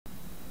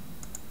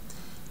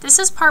This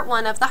is part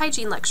 1 of the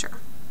hygiene lecture.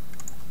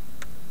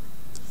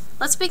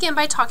 Let's begin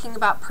by talking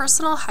about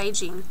personal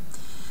hygiene.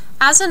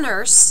 As a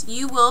nurse,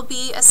 you will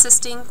be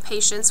assisting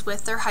patients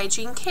with their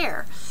hygiene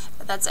care.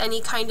 That's any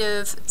kind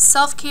of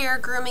self-care,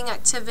 grooming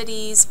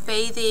activities,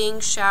 bathing,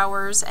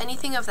 showers,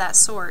 anything of that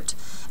sort.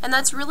 And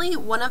that's really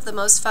one of the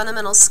most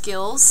fundamental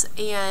skills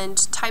and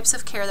types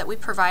of care that we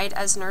provide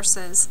as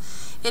nurses.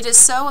 It is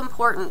so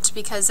important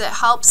because it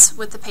helps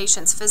with the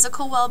patient's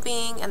physical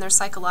well-being and their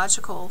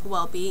psychological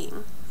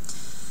well-being.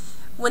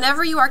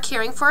 Whenever you are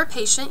caring for a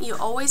patient, you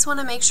always want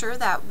to make sure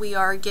that we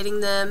are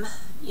getting them,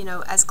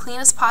 as clean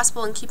as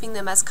possible and keeping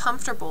them as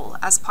comfortable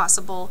as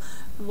possible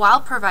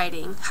while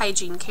providing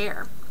hygiene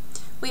care.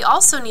 We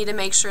also need to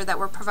make sure that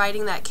we're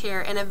providing that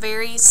care in a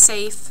very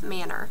safe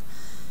manner.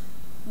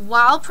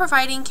 While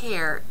providing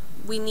care,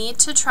 we need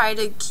to try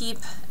to keep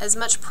as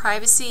much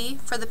privacy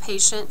for the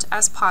patient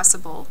as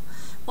possible.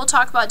 We'll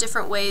talk about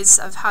different ways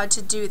of how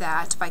to do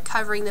that by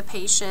covering the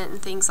patient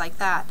and things like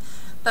that.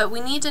 But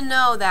we need to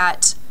know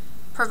that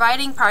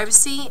providing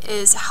privacy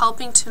is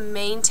helping to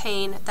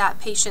maintain that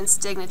patient's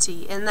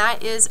dignity, and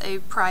that is a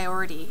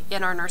priority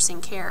in our nursing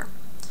care.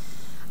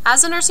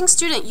 As a nursing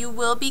student, you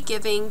will be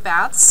giving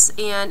baths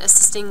and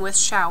assisting with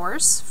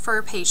showers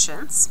for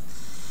patients.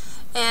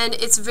 And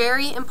it's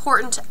very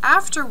important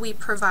after we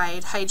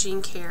provide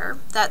hygiene care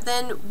that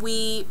then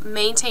we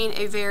maintain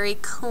a very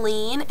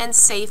clean and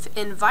safe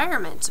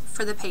environment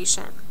for the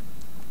patient.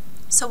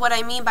 So what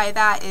I mean by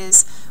that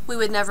is we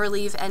would never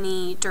leave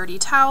any dirty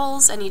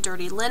towels, any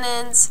dirty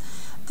linens,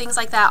 things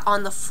like that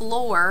on the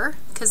floor,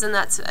 because then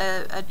that's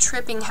a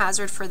tripping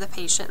hazard for the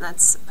patient.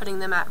 That's putting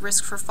them at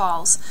risk for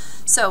falls.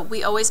 So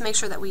we always make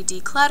sure that we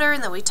declutter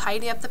and that we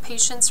tidy up the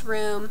patient's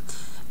room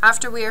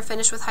after we are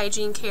finished with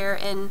hygiene care.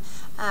 And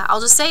I'll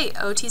just say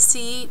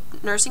OTC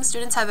nursing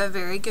students have a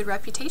very good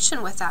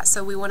reputation with that,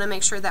 so we want to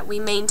make sure that we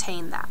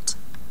maintain that.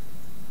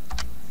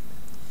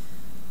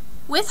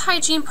 With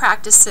hygiene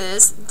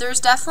practices,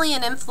 there's definitely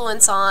an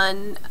influence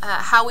on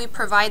how we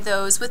provide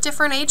those with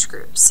different age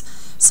groups.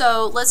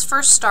 So let's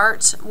first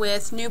start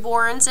with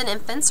newborns and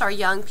infants, our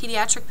young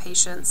pediatric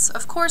patients.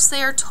 Of course,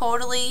 they are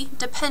totally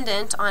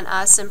dependent on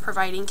us in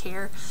providing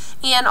care,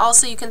 and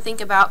also you can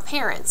think about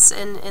parents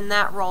in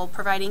that role,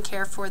 providing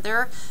care for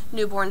their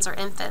newborns or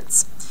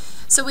infants.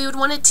 So we would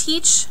want to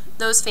teach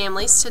those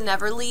families to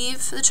never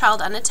leave the child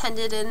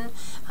unattended in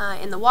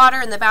the water,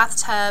 in the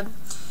bathtub.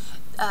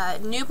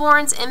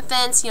 Newborns,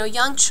 infants,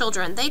 young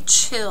children, they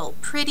chill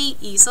pretty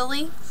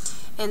easily,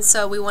 and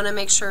so we want to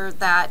make sure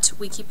that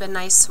we keep a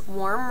nice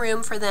warm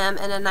room for them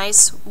and a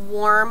nice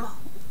warm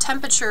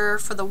temperature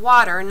for the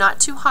water.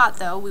 Not too hot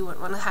though, we wouldn't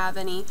want to have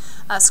any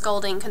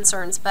scalding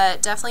concerns,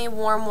 but definitely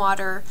warm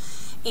water.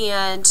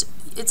 And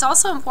it's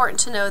also important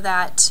to know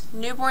that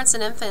newborns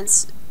and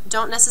infants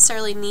don't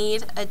necessarily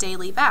need a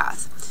daily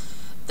bath.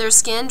 Their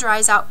skin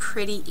dries out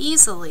pretty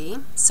easily,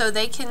 so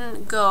they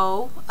can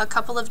go a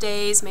couple of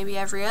days, maybe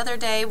every other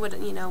day,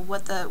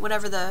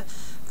 whatever the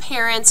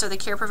parents or the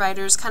care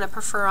providers kind of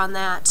prefer on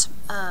that,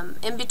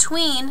 in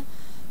between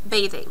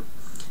bathing.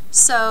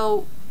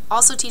 So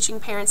also teaching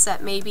parents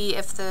that maybe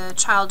if the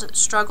child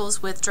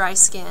struggles with dry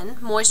skin,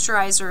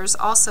 moisturizers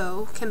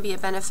also can be a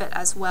benefit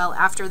as well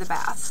after the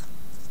bath.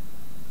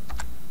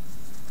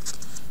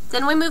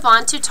 Then we move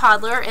on to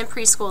toddler and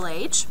preschool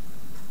age.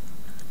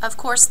 Of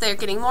course, they're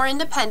getting more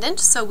independent,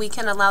 so we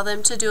can allow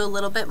them to do a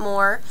little bit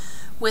more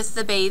with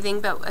the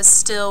bathing, but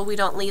still we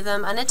don't leave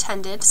them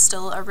unattended,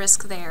 still a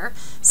risk there,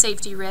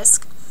 safety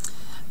risk.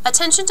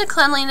 Attention to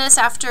cleanliness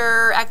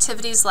after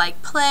activities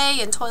like play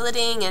and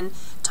toileting, and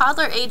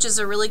toddler age is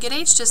a really good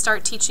age to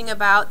start teaching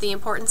about the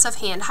importance of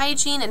hand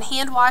hygiene and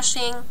hand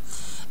washing.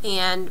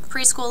 And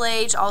preschool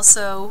age,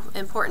 also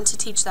important to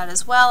teach that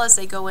as well as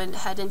they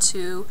head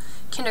into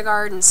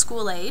kindergarten,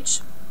 school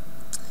age.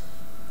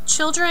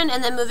 Children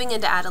and then moving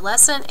into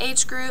adolescent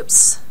age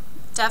groups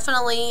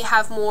definitely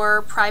have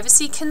more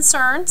privacy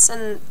concerns,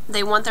 and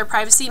they want their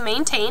privacy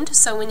maintained,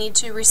 so we need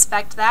to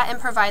respect that and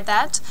provide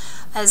that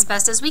as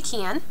best as we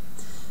can.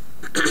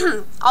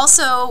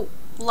 Also,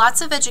 lots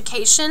of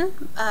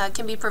education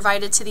can be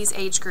provided to these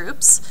age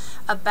groups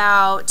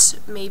about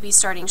maybe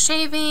starting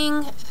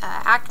shaving,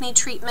 acne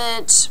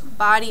treatment,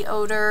 body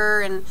odor,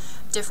 and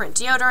different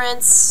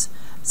deodorants,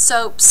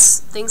 soaps,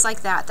 things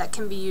like that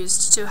can be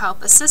used to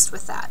help assist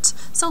with that.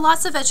 So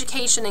lots of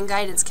education and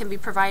guidance can be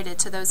provided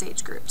to those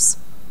age groups.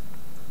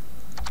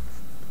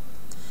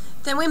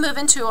 Then we move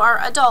into our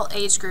adult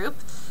age group,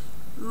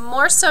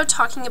 more so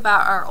talking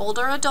about our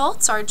older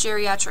adults, our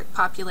geriatric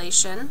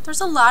population.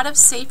 There's a lot of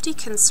safety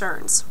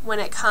concerns when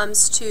it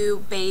comes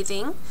to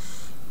bathing,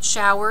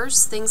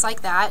 showers, things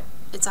like that.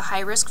 It's a high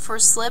risk for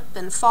slip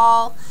and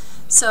fall,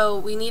 so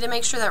we need to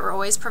make sure that we're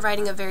always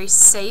providing a very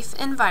safe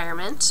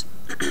environment.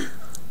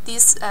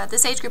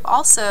 This age group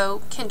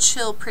also can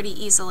chill pretty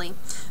easily,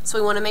 so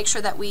we want to make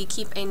sure that we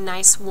keep a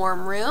nice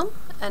warm room,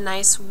 a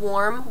nice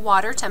warm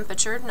water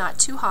temperature, not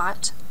too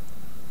hot.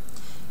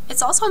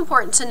 It's also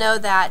important to know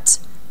that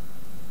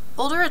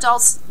older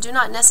adults do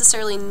not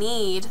necessarily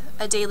need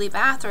a daily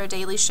bath or a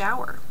daily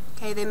shower.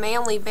 Okay, they may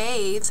only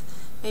bathe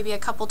maybe a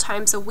couple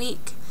times a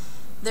week.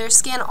 Their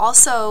skin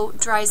also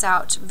dries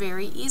out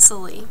very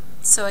easily.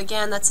 So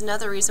again, that's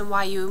another reason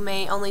why you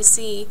may only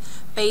see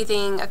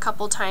bathing a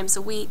couple times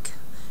a week,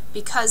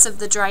 because of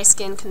the dry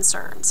skin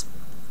concerns.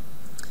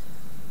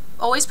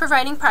 Always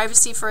providing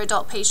privacy for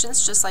adult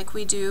patients, just like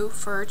we do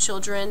for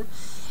children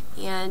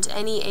and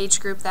any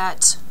age group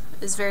that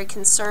is very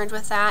concerned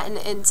with that. And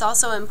it's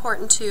also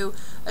important to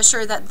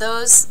assure that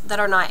those that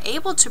are not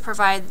able to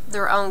provide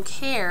their own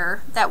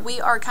care, that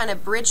we are kind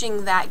of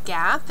bridging that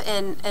gap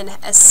and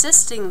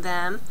assisting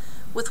them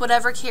with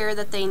whatever care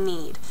that they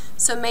need.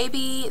 So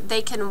maybe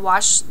they can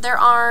wash their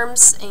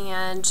arms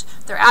and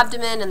their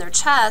abdomen and their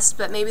chest,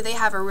 but maybe they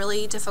have a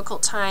really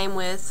difficult time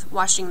with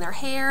washing their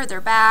hair,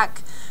 their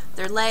back,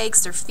 their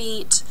legs, their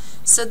feet.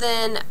 So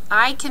then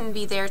I can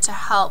be there to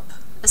help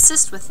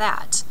assist with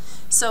that.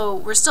 So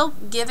we're still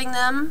giving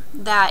them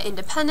that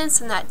independence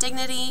and that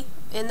dignity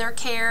in their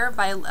care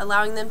by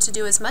allowing them to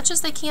do as much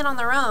as they can on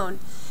their own,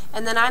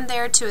 and then I'm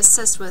there to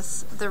assist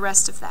with the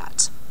rest of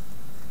that.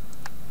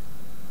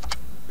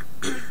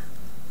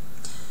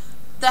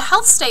 The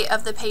health state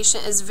of the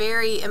patient is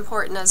very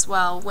important as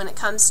well when it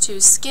comes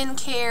to skin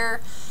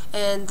care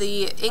and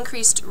the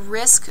increased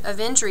risk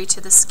of injury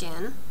to the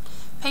skin.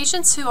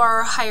 Patients who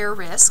are higher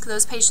risk,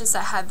 those patients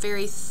that have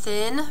very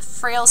thin,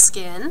 frail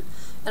skin,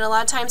 and a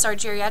lot of times our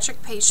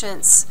geriatric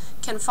patients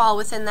can fall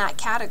within that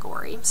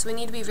category. So we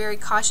need to be very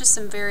cautious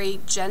and very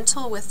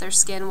gentle with their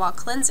skin while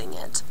cleansing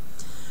it.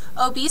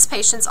 Obese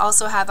patients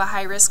also have a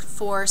high risk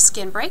for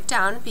skin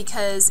breakdown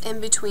because in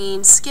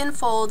between skin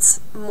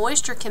folds,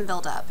 moisture can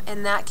build up,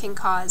 and that can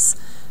cause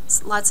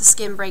lots of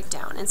skin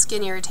breakdown and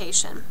skin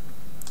irritation.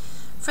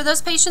 For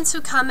those patients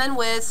who come in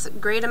with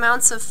great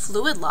amounts of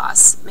fluid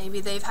loss,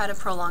 maybe they've had a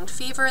prolonged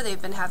fever,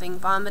 they've been having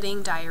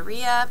vomiting,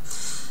 diarrhea,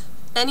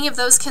 any of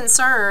those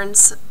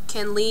concerns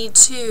can lead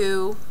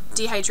to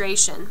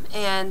dehydration,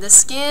 and the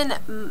skin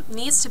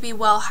needs to be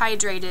well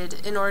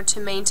hydrated in order to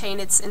maintain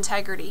its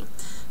integrity.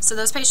 So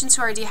those patients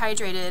who are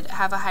dehydrated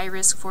have a high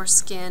risk for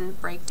skin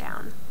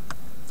breakdown.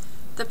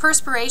 The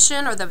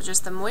perspiration or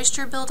just the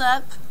moisture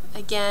buildup,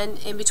 again,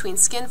 in between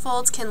skin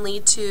folds can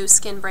lead to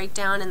skin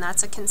breakdown, and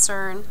that's a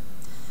concern.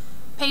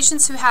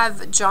 Patients who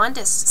have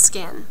jaundiced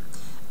skin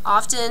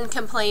often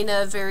complain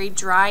of very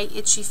dry,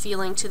 itchy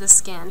feeling to the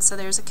skin, so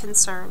there's a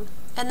concern.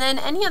 And then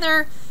any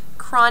other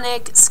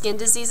chronic skin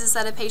diseases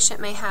that a patient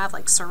may have,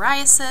 like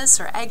psoriasis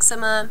or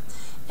eczema,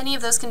 any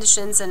of those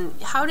conditions, and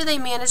how do they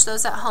manage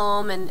those at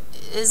home, and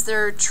is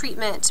their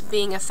treatment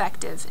being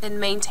effective in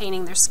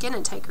maintaining their skin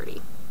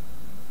integrity?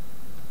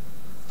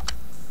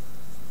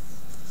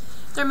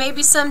 There may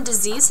be some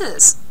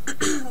diseases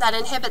that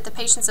inhibit the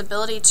patient's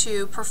ability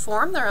to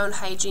perform their own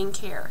hygiene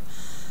care.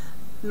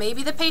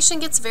 Maybe the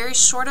patient gets very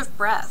short of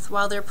breath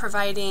while they're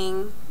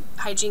providing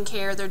hygiene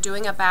care, they're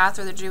doing a bath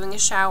or they're doing a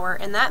shower,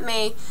 and that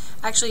may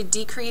actually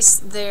decrease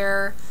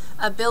their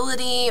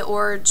ability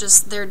or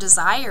just their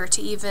desire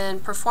to even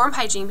perform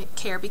hygiene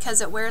care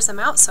because it wears them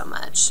out so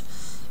much.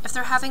 If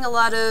they're having a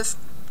lot of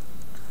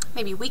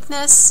maybe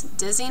weakness,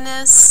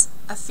 dizziness,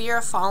 a fear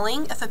of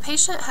falling, if a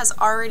patient has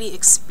already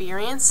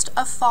experienced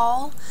a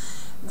fall,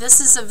 this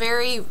is a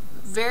very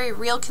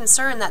real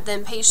concern that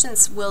then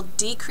patients will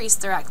decrease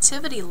their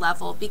activity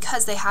level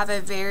because they have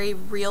a very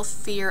real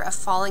fear of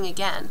falling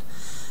again.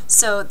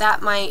 So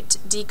that might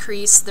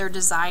decrease their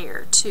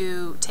desire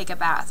to take a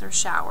bath or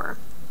shower.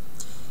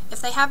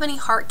 If they have any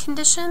heart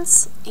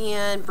conditions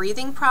and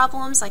breathing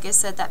problems, like I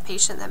said, that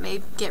patient that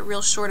may get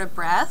real short of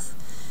breath,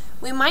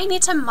 we might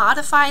need to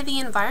modify the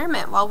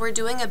environment while we're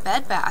doing a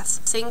bed bath.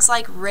 Things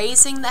like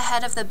raising the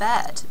head of the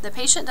bed. The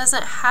patient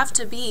doesn't have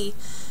to be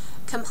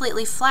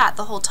completely flat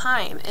the whole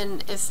time,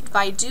 and if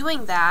by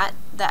doing that,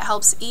 that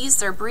helps ease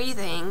their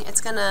breathing,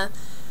 it's going to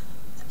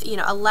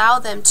allow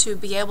them to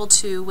be able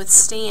to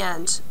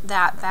withstand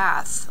that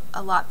bath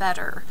a lot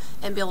better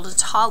and be able to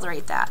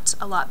tolerate that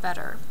a lot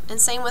better. And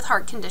same with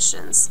heart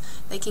conditions.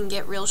 They can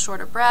get real short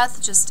of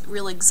breath, just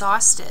real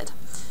exhausted.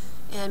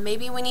 And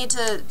maybe we need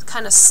to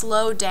kind of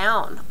slow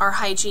down our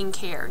hygiene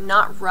care,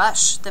 not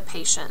rush the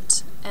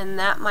patient, and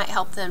that might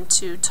help them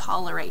to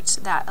tolerate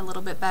that a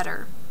little bit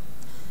better.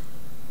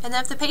 And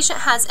then if the patient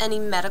has any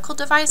medical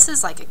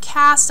devices like a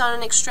cast on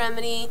an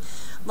extremity,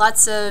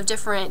 lots of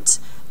different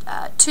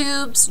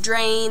tubes,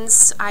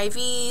 drains,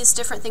 IVs,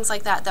 different things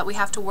like that that we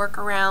have to work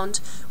around,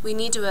 we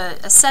need to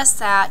assess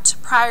that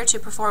prior to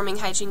performing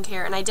hygiene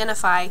care and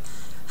identify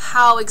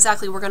how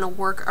exactly we're going to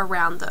work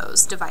around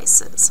those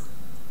devices.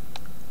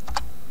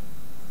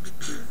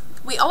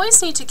 We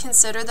always need to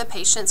consider the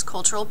patient's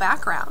cultural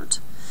background.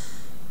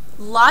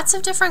 Lots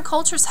of different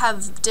cultures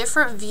have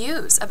different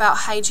views about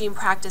hygiene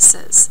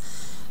practices.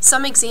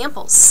 Some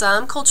examples: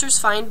 some cultures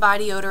find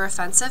body odor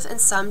offensive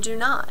and some do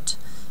not.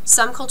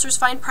 Some cultures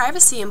find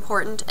privacy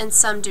important and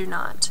some do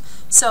not.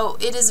 So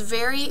it is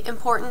very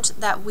important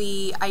that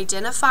we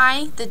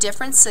identify the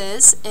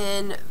differences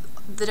in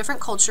the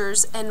different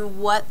cultures and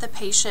what the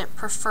patient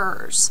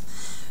prefers.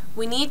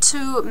 We need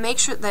to make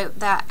sure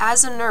that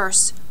as a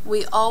nurse,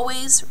 We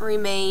always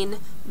remain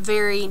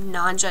very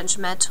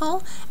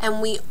non-judgmental,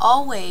 and we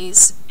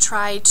always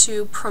try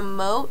to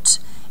promote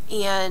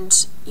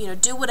and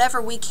do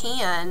whatever we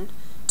can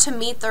to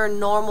meet their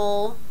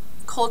normal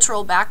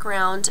cultural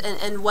background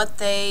and what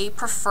they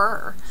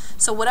prefer.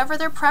 So whatever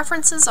their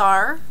preferences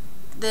are,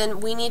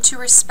 then we need to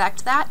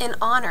respect that and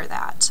honor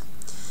that.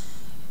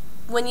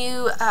 When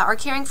you are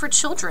caring for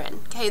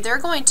children, okay, they're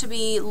going to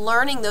be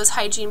learning those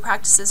hygiene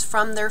practices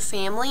from their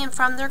family and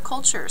from their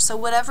culture. So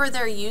whatever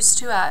they're used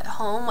to at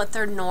home, what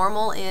their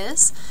normal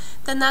is,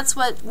 then that's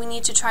what we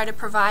need to try to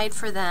provide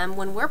for them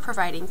when we're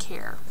providing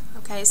care.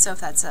 Okay, so if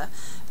that's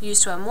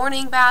used to a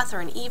morning bath or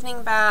an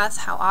evening bath,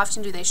 how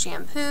often do they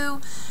shampoo?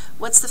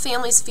 What's the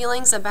family's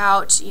feelings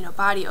about,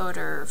 body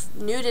odor,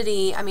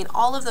 nudity? I mean,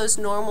 all of those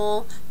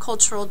normal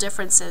cultural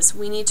differences.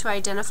 We need to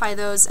identify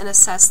those and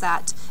assess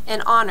that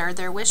and honor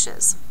their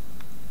wishes.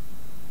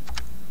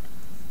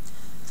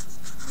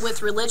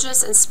 With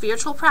religious and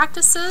spiritual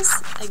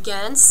practices,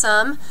 again,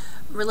 some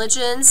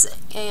religions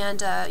and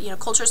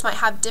cultures might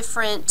have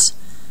different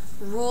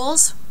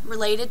rules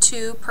related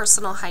to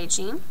personal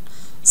hygiene.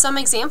 Some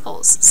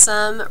examples: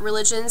 some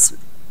religions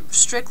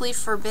strictly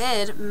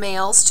forbid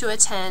males to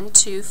attend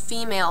to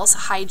females'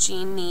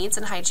 hygiene needs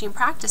and hygiene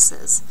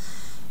practices.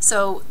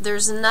 So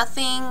there's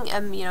nothing,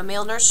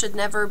 male nurse should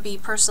never be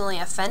personally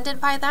offended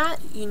by that.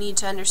 You need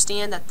to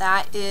understand that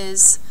that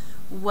is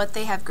what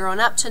they have grown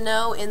up to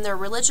know in their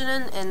religion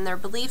and their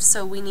beliefs,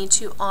 so we need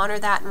to honor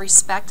that and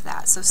respect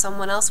that. So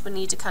someone else would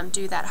need to come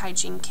do that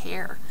hygiene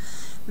care.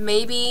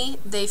 Maybe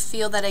they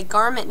feel that a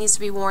garment needs to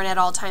be worn at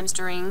all times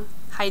during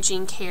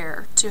hygiene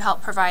care to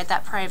help provide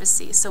that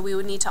privacy. So we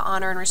would need to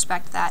honor and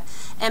respect that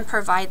and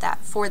provide that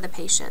for the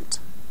patient.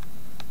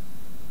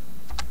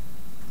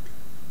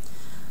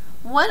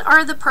 What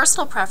are the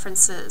personal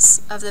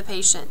preferences of the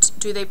patient?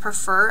 Do they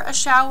prefer a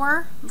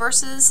shower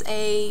versus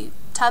a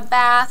tub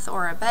bath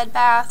or a bed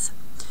bath?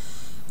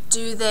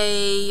 Do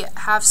they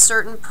have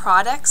certain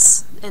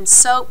products and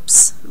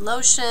soaps,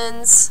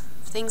 lotions,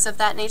 things of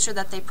that nature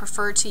that they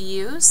prefer to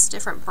use,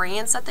 different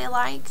brands that they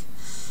like?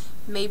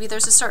 Maybe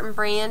there's a certain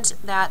brand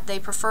that they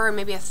prefer, and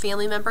maybe a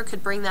family member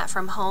could bring that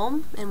from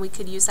home and we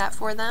could use that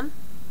for them.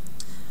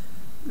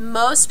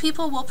 Most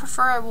people will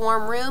prefer a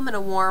warm room and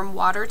a warm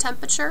water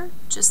temperature.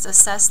 Just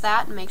assess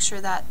that and make sure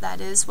that that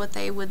is what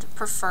they would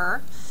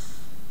prefer.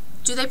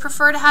 Do they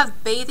prefer to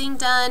have bathing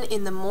done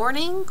in the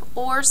morning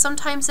or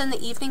sometimes in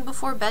the evening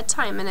before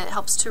bedtime, and it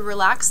helps to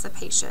relax the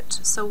patient?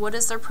 So what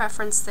is their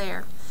preference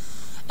there?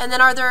 And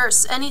then are there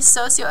any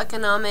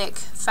socioeconomic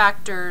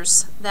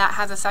factors that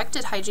have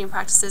affected hygiene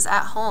practices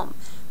at home?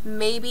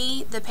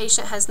 Maybe the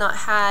patient has not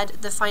had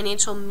the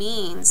financial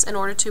means in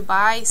order to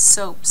buy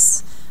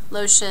soaps,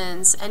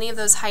 lotions, any of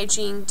those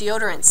hygiene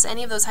deodorants,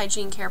 any of those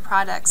hygiene care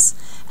products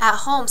at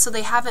home, so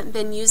they haven't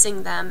been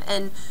using them.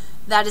 And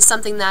that is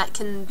something that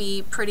can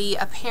be pretty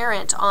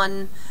apparent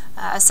on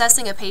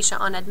assessing a patient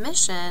on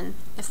admission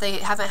if they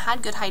haven't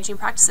had good hygiene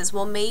practices.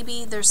 Well,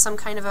 maybe there's some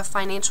kind of a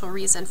financial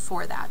reason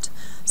for that.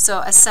 So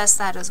assess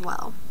that as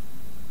well.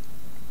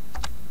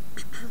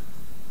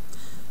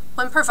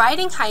 When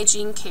providing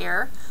hygiene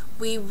care,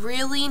 we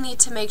really need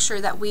to make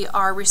sure that we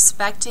are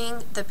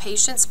respecting the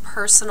patient's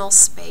personal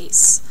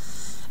space.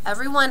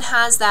 Everyone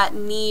has that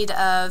need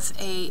of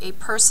a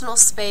personal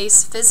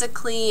space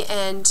physically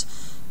and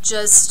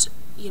just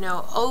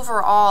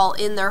overall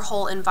in their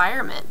whole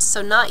environment.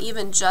 So not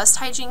even just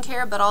hygiene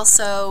care, but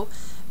also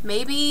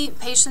maybe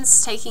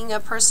patients taking a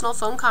personal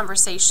phone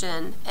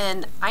conversation,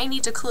 and I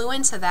need to clue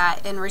into that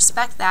and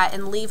respect that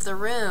and leave the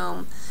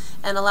room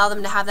and allow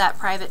them to have that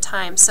private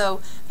time. So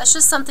that's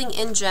just something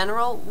in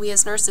general we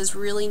as nurses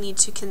really need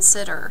to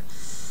consider.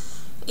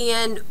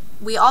 And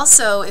we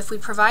also, if we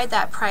provide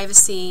that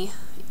privacy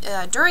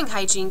during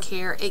hygiene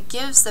care, it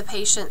gives the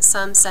patient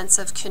some sense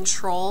of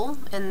control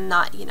and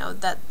not,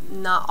 that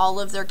not all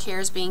of their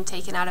care is being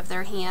taken out of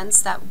their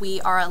hands, that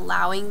we are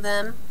allowing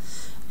them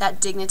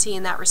that dignity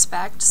and that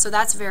respect. So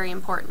that's very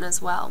important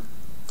as well.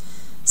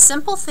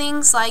 Simple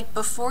things like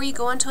before you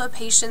go into a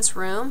patient's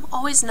room,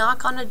 always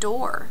knock on a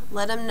door.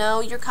 Let them know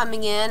you're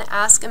coming in.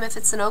 Ask them if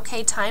it's an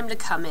okay time to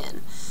come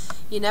in.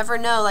 You never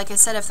know, like I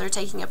said, if they're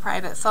taking a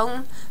private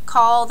phone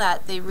call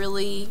that they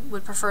really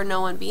would prefer no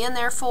one be in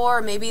there for.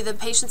 Or maybe the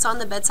patient's on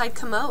the bedside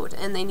commode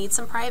and they need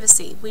some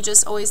privacy. We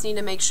just always need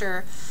to make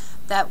sure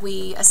that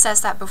we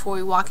assess that before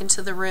we walk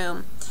into the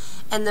room.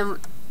 And then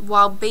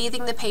while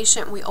bathing the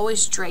patient, we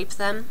always drape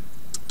them,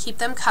 keep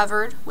them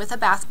covered with a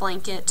bath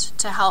blanket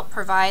to help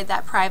provide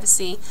that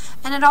privacy.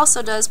 And it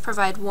also does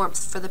provide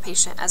warmth for the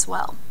patient as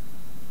well.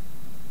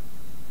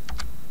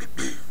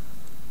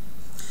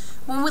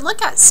 When we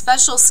look at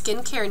special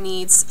skincare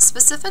needs,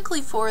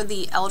 specifically for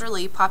the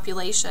elderly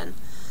population,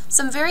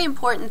 some very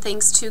important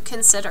things to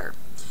consider.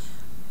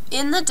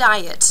 In the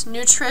diet,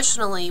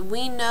 nutritionally,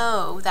 we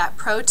know that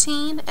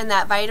protein and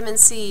that vitamin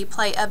C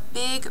play a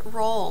big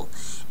role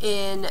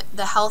in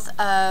the health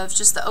of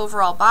just the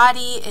overall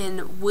body,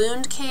 in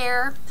wound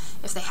care.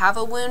 If they have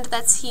a wound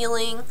that's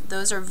healing,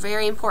 those are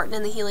very important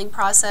in the healing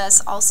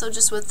process. Also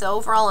just with the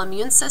overall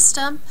immune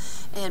system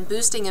and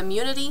boosting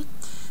immunity.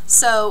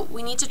 So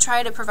we need to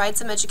try to provide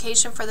some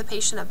education for the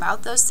patient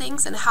about those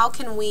things and how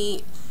can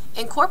we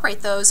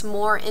incorporate those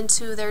more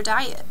into their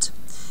diet.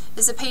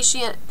 Is the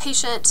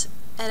patient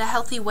at a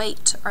healthy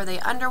weight? Are they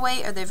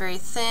underweight? Are they very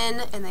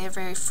thin and they have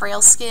very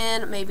frail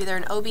skin? Maybe they're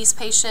an obese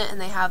patient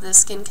and they have the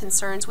skin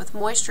concerns with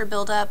moisture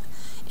buildup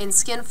in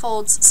skin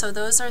folds. So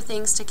those are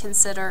things to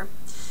consider.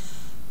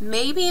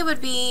 Maybe it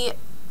would be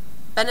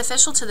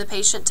beneficial to the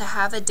patient to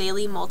have a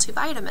daily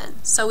multivitamin.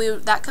 So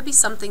that could be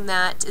something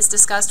that is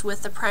discussed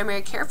with the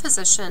primary care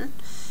physician,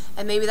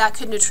 and maybe that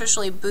could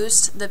nutritionally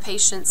boost the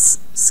patient's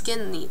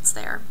skin needs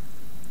there.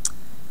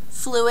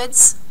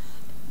 Fluids.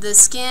 The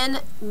skin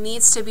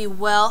needs to be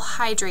well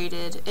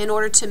hydrated in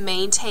order to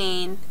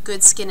maintain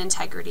good skin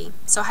integrity.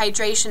 So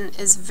hydration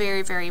is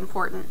very, very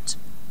important.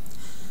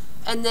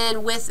 And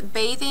then with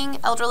bathing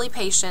elderly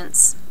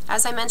patients,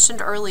 as I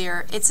mentioned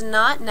earlier, it's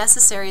not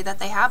necessary that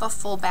they have a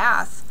full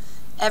bath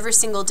every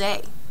single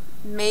day.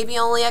 Maybe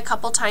only a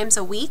couple times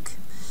a week,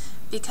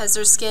 because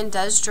their skin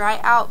does dry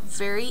out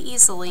very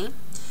easily,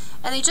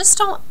 and they just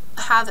don't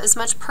have as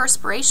much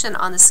perspiration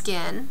on the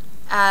skin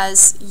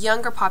as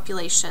younger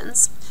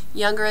populations,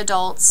 younger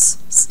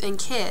adults and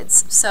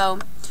kids. So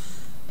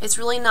it's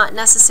really not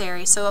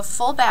necessary. So a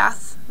full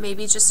bath,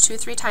 maybe just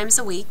 2-3 times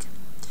a week.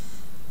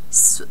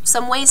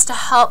 Some ways to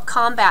help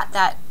combat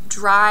that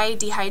dry,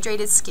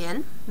 dehydrated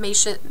skin,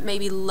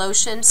 maybe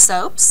lotion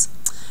soaps,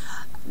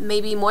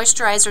 maybe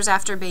moisturizers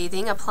after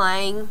bathing.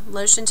 Applying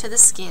lotion to the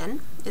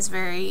skin is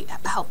very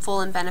helpful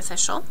and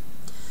beneficial.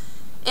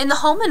 In the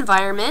home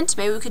environment,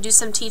 maybe we could do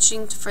some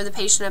teaching for the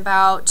patient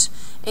about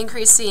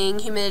increasing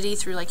humidity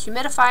through like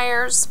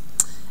humidifiers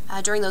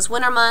during those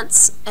winter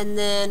months, and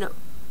then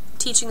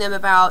teaching them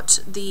about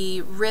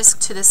the risk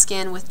to the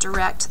skin with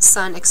direct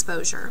sun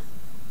exposure.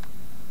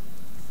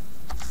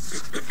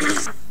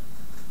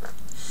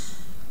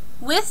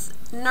 With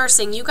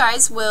nursing, you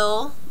guys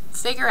will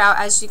figure out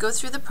as you go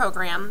through the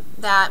program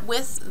that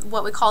with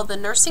what we call the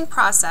nursing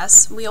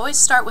process, we always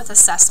start with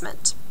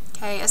assessment.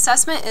 Okay,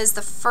 assessment is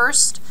the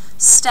first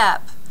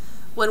step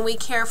when we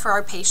care for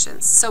our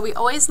patients. So we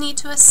always need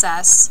to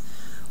assess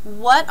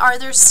what are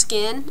their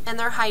skin and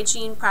their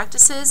hygiene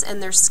practices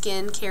and their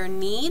skin care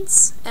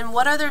needs, and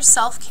what are their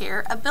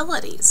self-care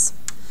abilities.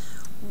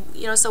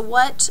 You know, so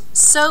what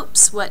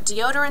soaps, what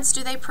deodorants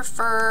do they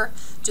prefer?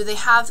 Do they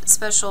have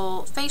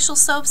special facial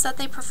soaps that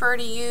they prefer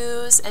to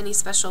use? Any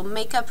special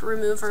makeup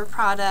remover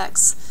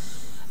products?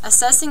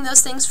 Assessing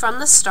those things from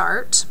the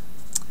start.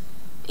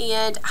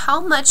 And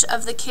how much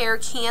of the care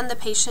can the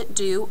patient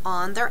do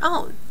on their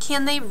own?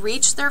 Can they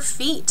reach their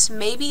feet?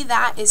 Maybe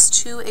that is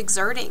too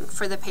exerting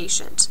for the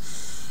patient.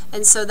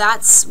 And so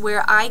that's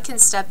where I can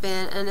step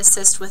in and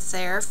assist with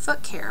their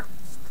foot care.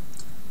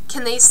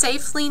 Can they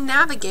safely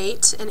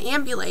navigate and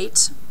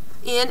ambulate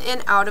in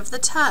and out of the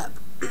tub?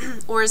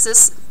 Or is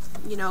this,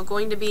 you know,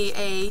 going to be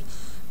a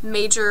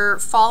major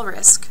fall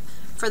risk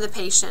for the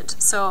patient?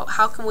 So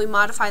how can we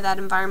modify that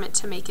environment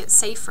to make it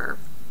safer?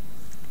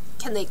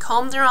 Can they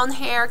comb their own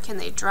hair? Can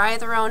they dry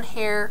their own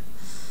hair?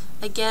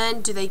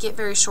 Again, do they get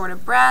very short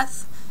of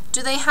breath?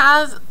 Do they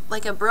have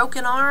like a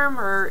broken arm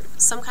or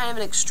some kind of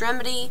an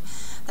extremity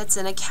that's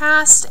in a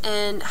cast,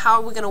 and how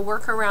are we going to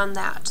work around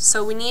that?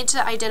 So we need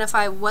to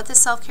identify what the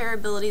self-care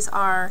abilities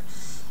are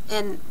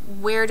and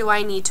where do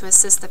I need to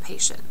assist the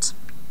patient.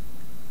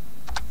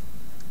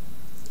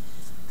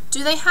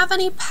 Do they have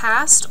any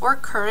past or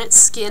current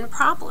skin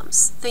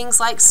problems? Things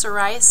like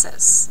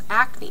psoriasis,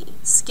 acne,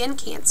 skin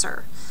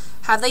cancer.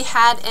 Have they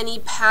had any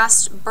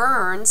past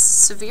burns,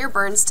 severe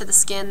burns to the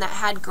skin that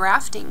had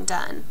grafting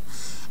done?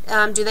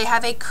 Do they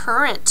have a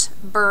current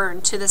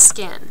burn to the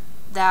skin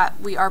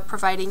that we are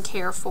providing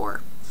care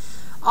for?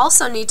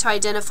 Also need to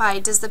identify,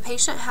 does the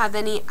patient have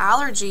any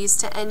allergies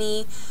to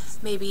any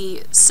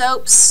maybe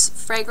soaps,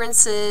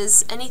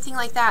 fragrances, anything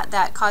like that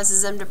that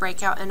causes them to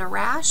break out in a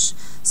rash?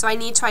 So I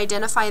need to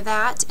identify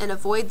that and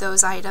avoid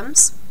those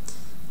items.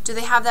 Do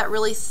they have that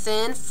really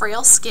thin,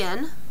 frail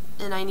skin?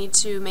 And I need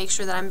to make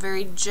sure that I'm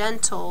very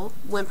gentle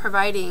when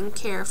providing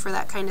care for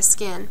that kind of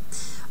skin.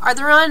 Are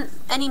they on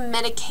any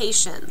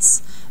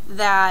medications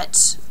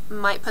that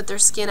might put their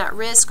skin at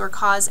risk or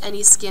cause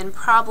any skin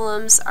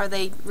problems? Are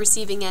they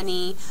receiving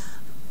any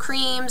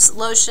creams,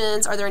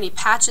 lotions? Are there any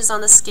patches on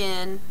the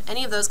skin?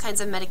 Any of those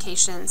kinds of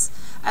medications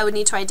I would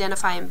need to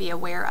identify and be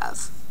aware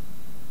of.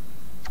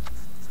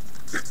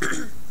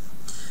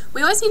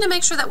 We always need to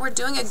make sure that we're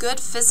doing a good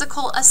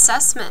physical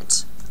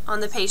assessment on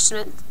the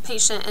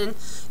patient and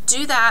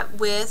do that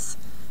with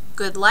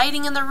good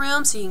lighting in the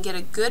room so you can get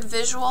a good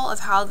visual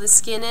of how the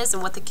skin is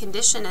and what the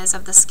condition is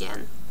of the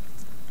skin.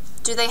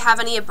 Do they have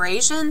any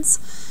abrasions?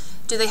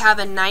 Do they have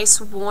a nice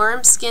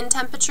warm skin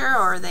temperature,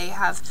 or they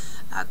have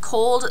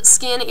cold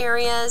skin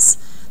areas?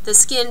 The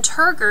skin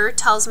turgor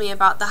tells me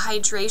about the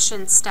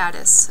hydration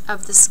status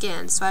of the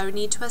skin, so I would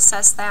need to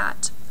assess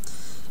that.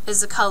 Is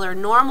the color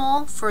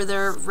normal for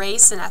their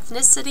race and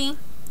ethnicity?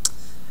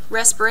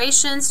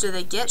 Respirations, do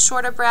they get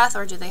short of breath,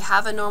 or do they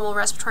have a normal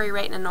respiratory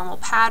rate and a normal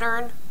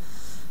pattern?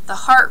 The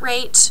heart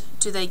rate,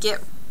 do they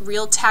get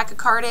real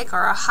tachycardic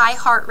or a high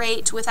heart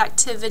rate with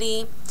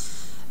activity?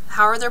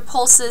 How are their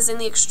pulses in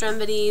the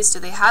extremities? Do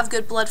they have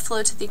good blood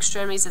flow to the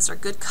extremities? Is there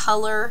good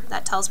color?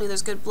 That tells me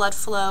there's good blood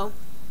flow.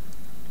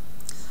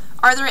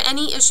 Are there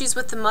any issues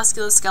with the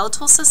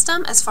musculoskeletal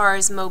system as far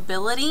as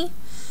mobility?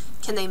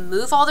 Can they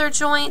move all their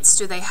joints?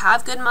 Do they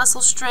have good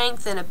muscle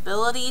strength and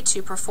ability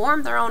to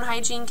perform their own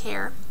hygiene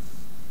care?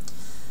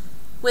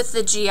 With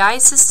the GI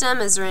system,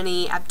 is there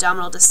any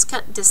abdominal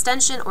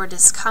distension or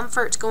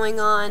discomfort going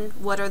on?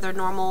 What are their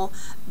normal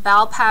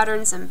bowel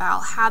patterns and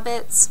bowel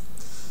habits?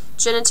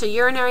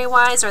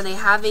 Genitourinary-wise, are they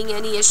having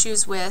any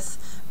issues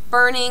with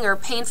burning or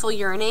painful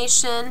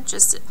urination?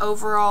 Just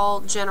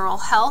overall general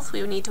health,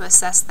 we would need to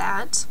assess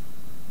that.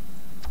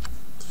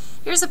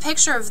 Here's a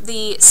picture of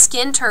the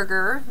skin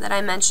turgor that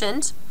I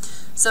mentioned.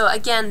 So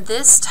again,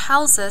 this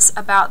tells us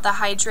about the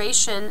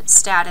hydration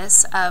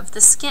status of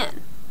the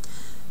skin.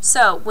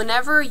 So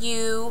whenever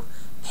you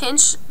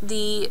pinch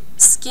the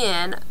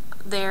skin,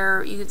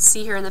 there you can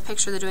see here in the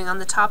picture they're doing on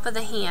the top of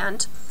the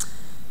hand,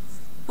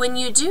 when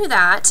you do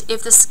that,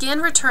 if the skin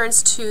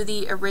returns to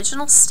the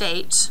original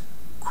state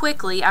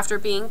quickly after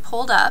being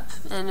pulled up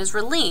and is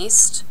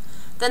released,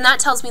 then that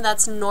tells me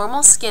that's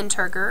normal skin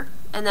turgor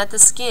and that the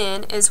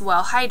skin is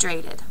well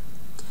hydrated.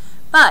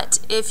 But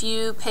if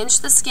you pinch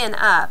the skin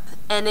up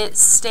and it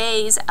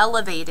stays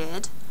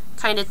elevated,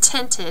 kind of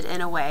tinted in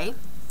a way,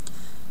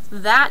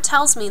 that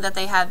tells me that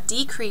they have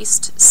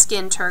decreased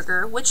skin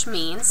turgor, which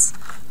means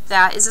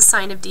that is a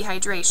sign of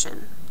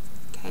dehydration.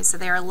 Okay, so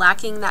they are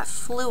lacking that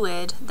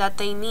fluid that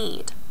they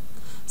need.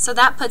 So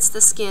that puts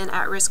the skin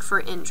at risk for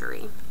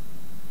injury.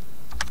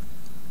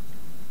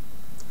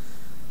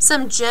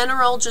 Some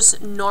general,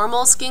 just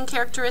normal skin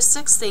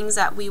characteristics, things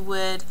that we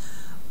would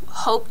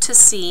hope to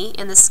see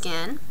in the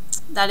skin,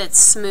 that it's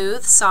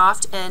smooth,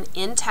 soft, and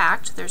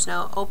intact. There's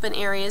no open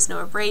areas,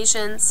 no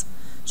abrasions.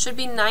 Should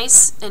be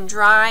nice and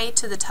dry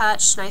to the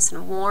touch, nice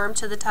and warm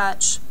to the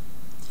touch.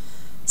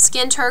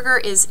 Skin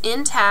turgor is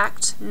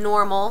intact,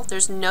 normal.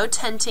 There's no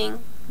tinting,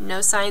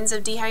 no signs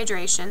of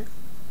dehydration.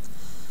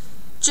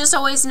 Just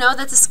always know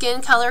that the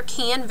skin color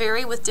can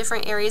vary with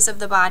different areas of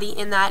the body,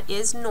 and that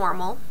is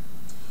normal.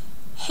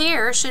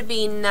 Hair should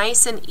be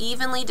nice and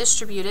evenly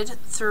distributed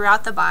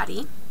throughout the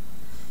body.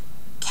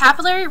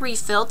 Capillary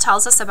refill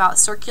tells us about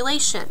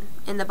circulation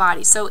in the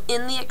body. So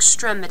in the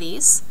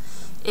extremities,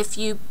 if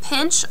you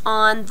pinch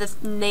on the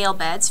nail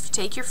beds, if you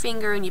take your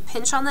finger and you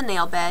pinch on the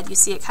nail bed, you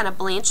see it kind of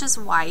blanches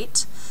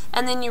white,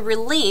 and then you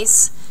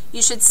release,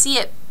 you should see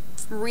it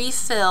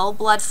refill,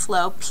 blood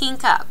flow,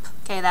 pink up.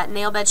 Okay, that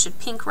nail bed should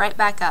pink right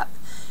back up.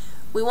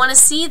 We want to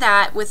see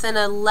that within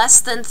a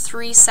less than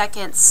 3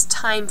 seconds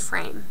time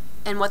frame.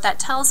 And what that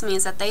tells me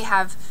is that they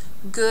have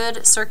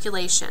good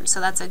circulation.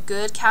 So that's a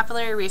good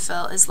capillary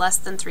refill is less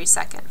than 3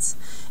 seconds.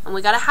 And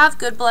we got to have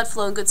good blood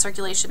flow and good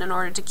circulation in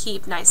order to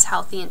keep nice,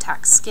 healthy,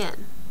 intact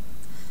skin.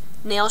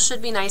 Nails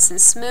should be nice and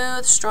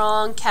smooth,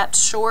 strong, kept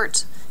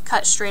short,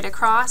 cut straight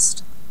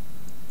across.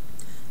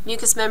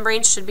 Mucous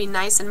membranes should be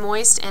nice and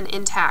moist and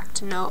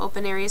intact. No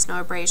open areas, no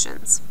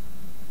abrasions.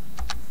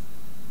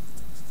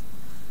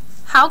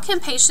 How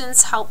can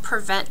patients help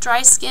prevent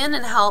dry skin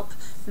and help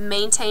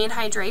maintain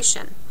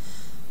hydration?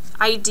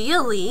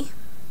 Ideally,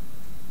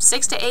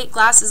 6 to 8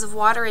 glasses of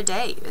water a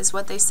day is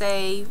what they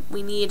say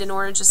we need in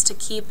order just to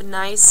keep a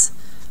nice,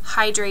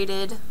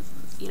 hydrated,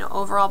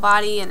 overall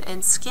body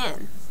and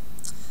skin.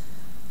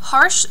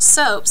 Harsh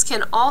soaps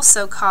can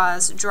also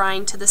cause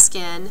drying to the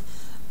skin,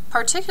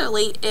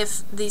 particularly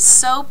if the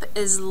soap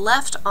is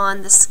left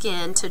on the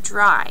skin to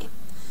dry.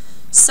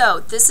 So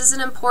this is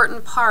an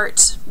important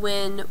part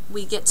when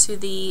we get to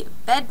the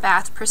bed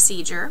bath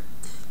procedure.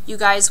 You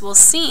guys will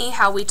see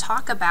how we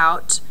talk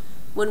about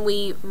when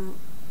we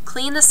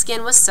clean the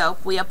skin with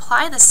soap, we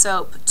apply the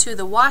soap to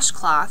the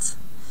washcloth,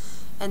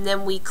 and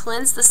then we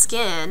cleanse the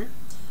skin,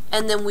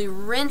 and then we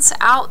rinse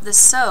out the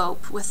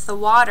soap with the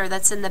water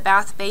that's in the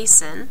bath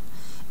basin,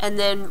 and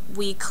then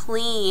we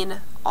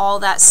clean all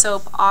that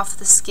soap off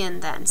the skin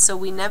then. So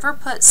we never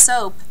put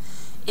soap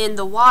in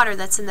the water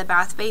that's in the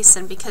bath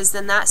basin, because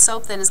then that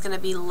soap then is going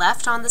to be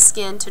left on the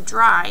skin to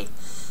dry,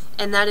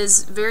 and that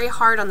is very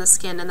hard on the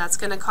skin, and that's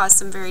going to cause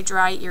some very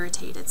dry,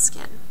 irritated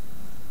skin.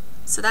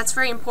 So that's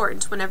very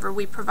important whenever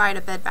we provide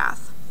a bed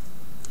bath.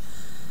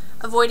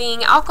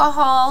 Avoiding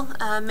alcohol,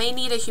 may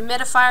need a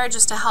humidifier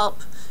just to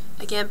help,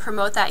 again,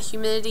 promote that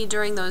humidity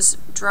during those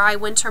dry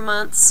winter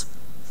months.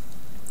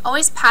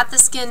 Always pat the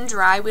skin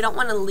dry. We don't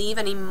want to leave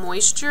any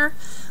moisture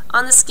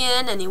on the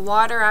skin, any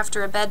water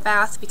after a bed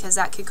bath, because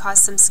that could cause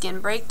some skin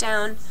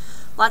breakdown.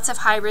 Lots of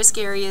high-risk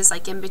areas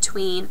like in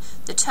between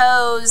the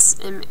toes,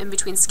 in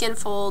between skin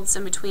folds,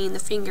 in between the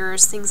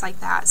fingers, things like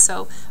that.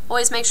 So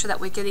always make sure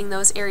that we're getting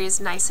those areas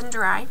nice and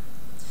dry.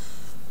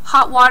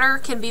 Hot water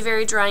can be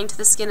very drying to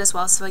the skin as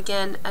well. So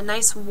again, a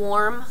nice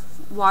warm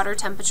water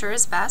temperature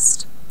is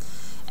best.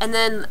 And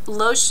then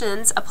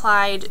lotions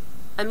applied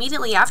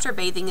immediately after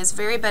bathing is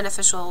very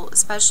beneficial,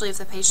 especially if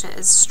the patient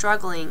is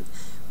struggling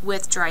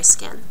with dry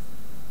skin.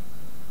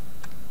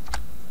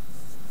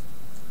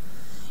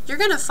 You're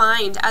going to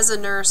find as a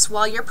nurse,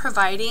 while you're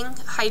providing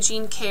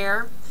hygiene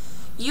care,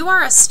 you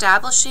are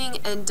establishing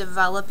and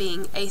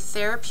developing a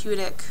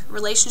therapeutic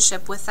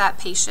relationship with that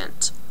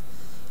patient.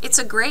 It's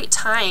a great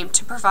time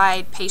to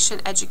provide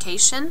patient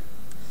education,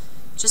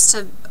 just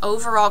to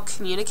overall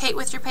communicate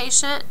with your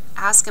patient,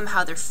 ask them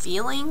how they're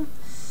feeling,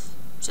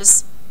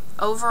 just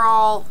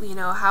overall,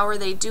 how are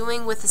they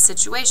doing with the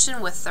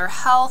situation, with their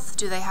health,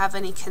 do they have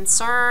any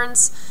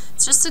concerns.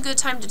 It's just a good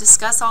time to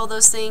discuss all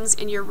those things,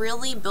 and you're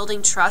really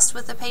building trust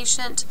with the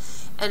patient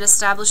and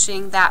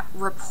establishing that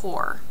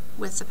rapport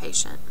with the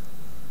patient.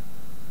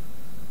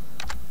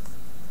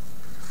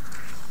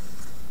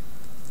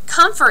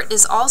 Comfort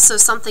is also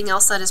something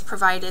else that is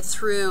provided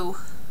through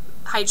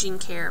hygiene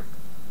care.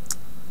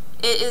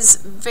 It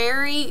is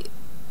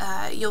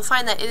you'll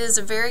find that it is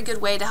a very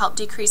good way to help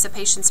decrease a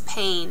patient's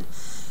pain.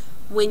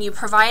 When you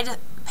provide a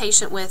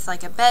patient with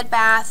like a bed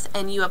bath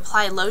and you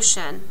apply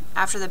lotion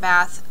after the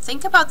bath,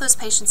 think about those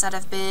patients that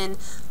have been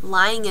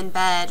lying in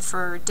bed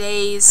for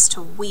days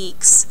to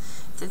weeks,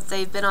 that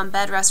they've been on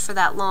bed rest for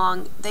that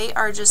long. They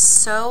are just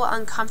so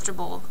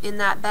uncomfortable in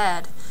that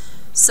bed.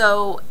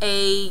 So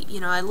a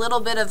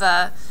little bit of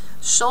a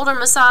shoulder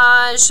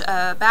massage,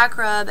 a back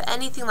rub,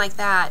 anything like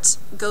that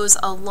goes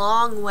a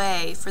long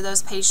way for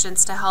those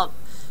patients to help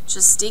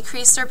just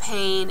decrease their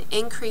pain,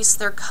 increase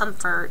their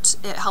comfort.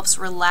 It helps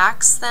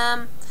relax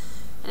them,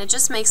 and it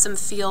just makes them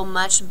feel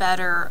much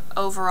better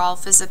overall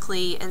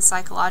physically and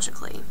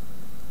psychologically.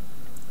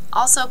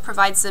 Also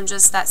provides them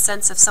just that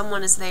sense of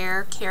someone is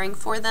there caring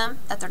for them,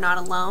 that they're not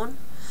alone.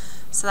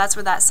 So that's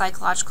where that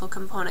psychological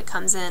component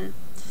comes in.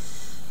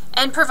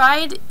 And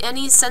provide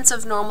any sense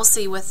of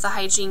normalcy with the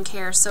hygiene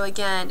care. So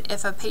again,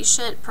 if a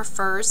patient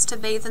prefers to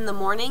bathe in the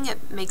morning,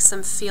 it makes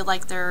them feel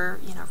like they're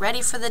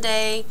ready for the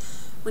day.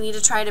 We need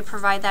to try to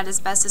provide that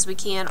as best as we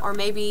can. Or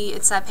maybe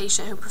it's that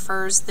patient who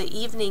prefers the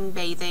evening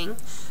bathing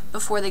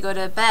before they go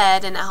to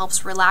bed, and it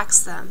helps relax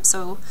them.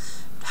 So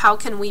how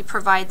can we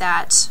provide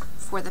that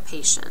for the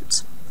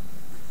patient?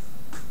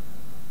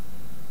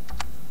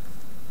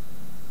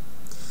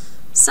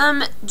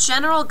 Some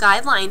general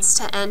guidelines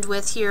to end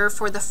with here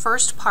for the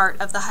first part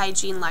of the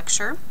hygiene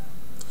lecture.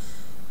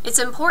 It's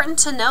important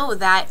to know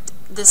that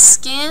the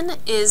skin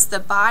is the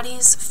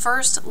body's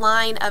first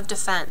line of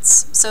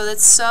defense. So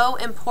it's so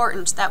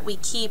important that we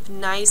keep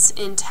nice,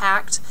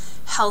 intact,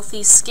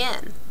 healthy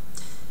skin.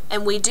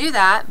 And we do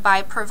that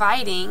by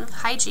providing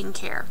hygiene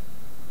care.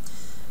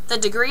 The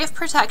degree of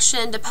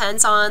protection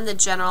depends on the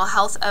general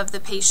health of the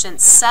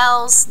patient's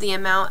cells, the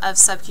amount of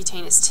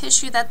subcutaneous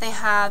tissue that they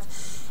have,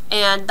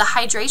 and the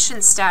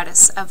hydration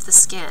status of the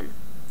skin.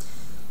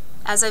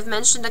 As I've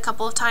mentioned a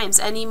couple of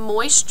times, any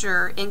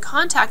moisture in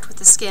contact with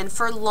the skin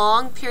for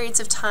long periods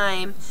of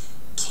time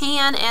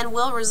can and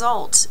will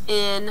result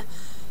in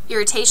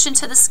irritation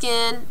to the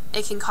skin.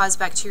 It can cause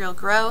bacterial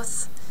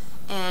growth,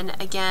 and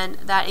again,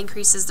 that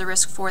increases the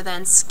risk for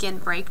then skin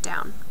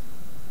breakdown.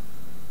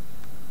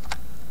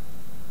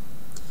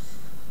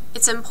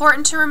 It's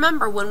important to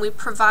remember when we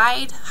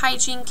provide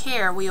hygiene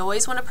care, we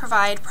always want to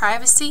provide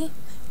privacy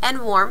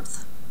and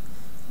warmth.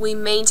 We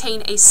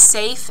maintain a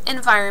safe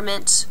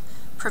environment,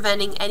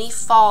 preventing any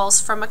falls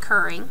from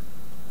occurring.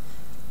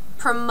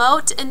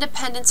 Promote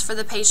independence for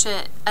the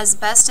patient as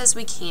best as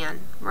we can.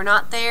 We're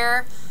not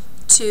there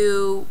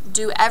to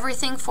do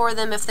everything for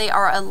them. If they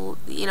are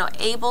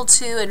able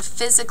to and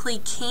physically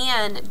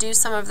can do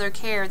some of their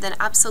care, then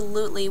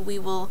absolutely we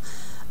will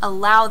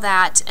allow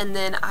that, and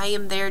then I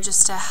am there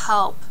just to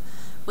help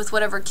with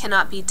whatever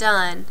cannot be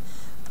done.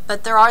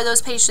 But there are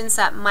those patients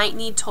that might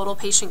need total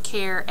patient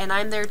care, and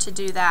I'm there to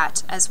do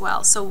that as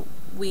well. So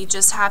we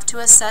just have to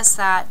assess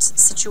that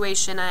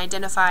situation and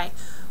identify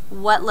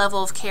what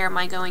level of care am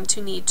I going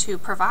to need to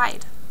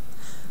provide.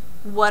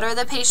 What are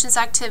the patient's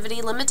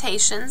activity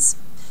limitations?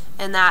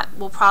 And that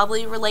will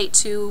probably relate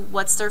to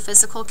what's their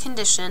physical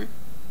condition.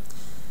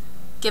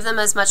 Give them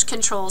as much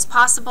control as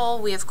possible.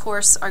 We, of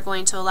course, are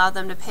going to allow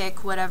them to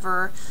pick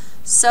whatever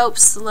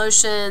soaps,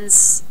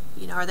 lotions.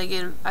 Are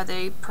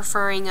they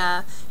preferring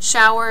a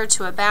shower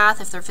to a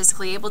bath if they're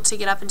physically able to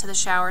get up into the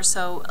shower?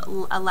 So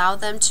allow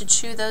them to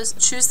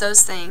choose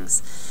those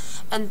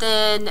things. And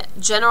then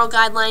general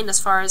guideline as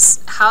far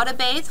as how to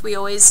bathe. We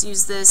always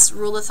use this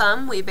rule of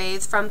thumb. We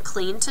bathe from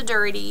clean to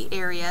dirty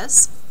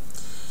areas.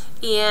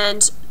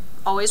 And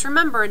always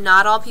remember,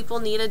 not all people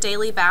need a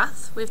daily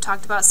bath. We've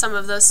talked about some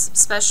of those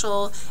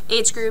special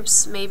age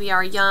groups, maybe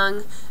our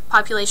young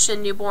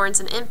population, newborns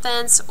and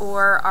infants,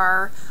 or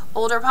our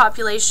older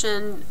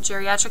population,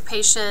 geriatric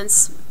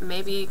patients,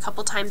 maybe a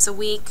couple times a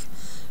week.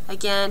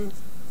 Again,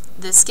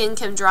 the skin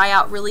can dry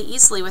out really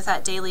easily with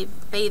that daily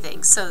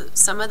bathing. So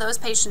some of those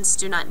patients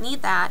do not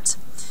need that.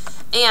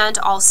 And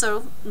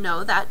also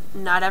know that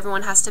not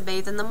everyone has to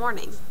bathe in the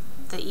morning.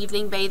 The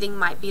evening bathing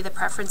might be the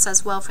preference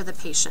as well for the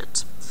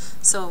patient.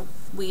 So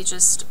we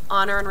just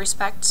honor and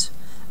respect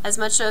as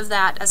much of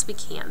that as we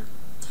can.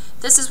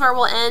 This is where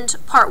we'll end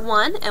part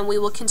 1, and we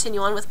will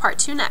continue on with part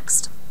 2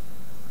 next.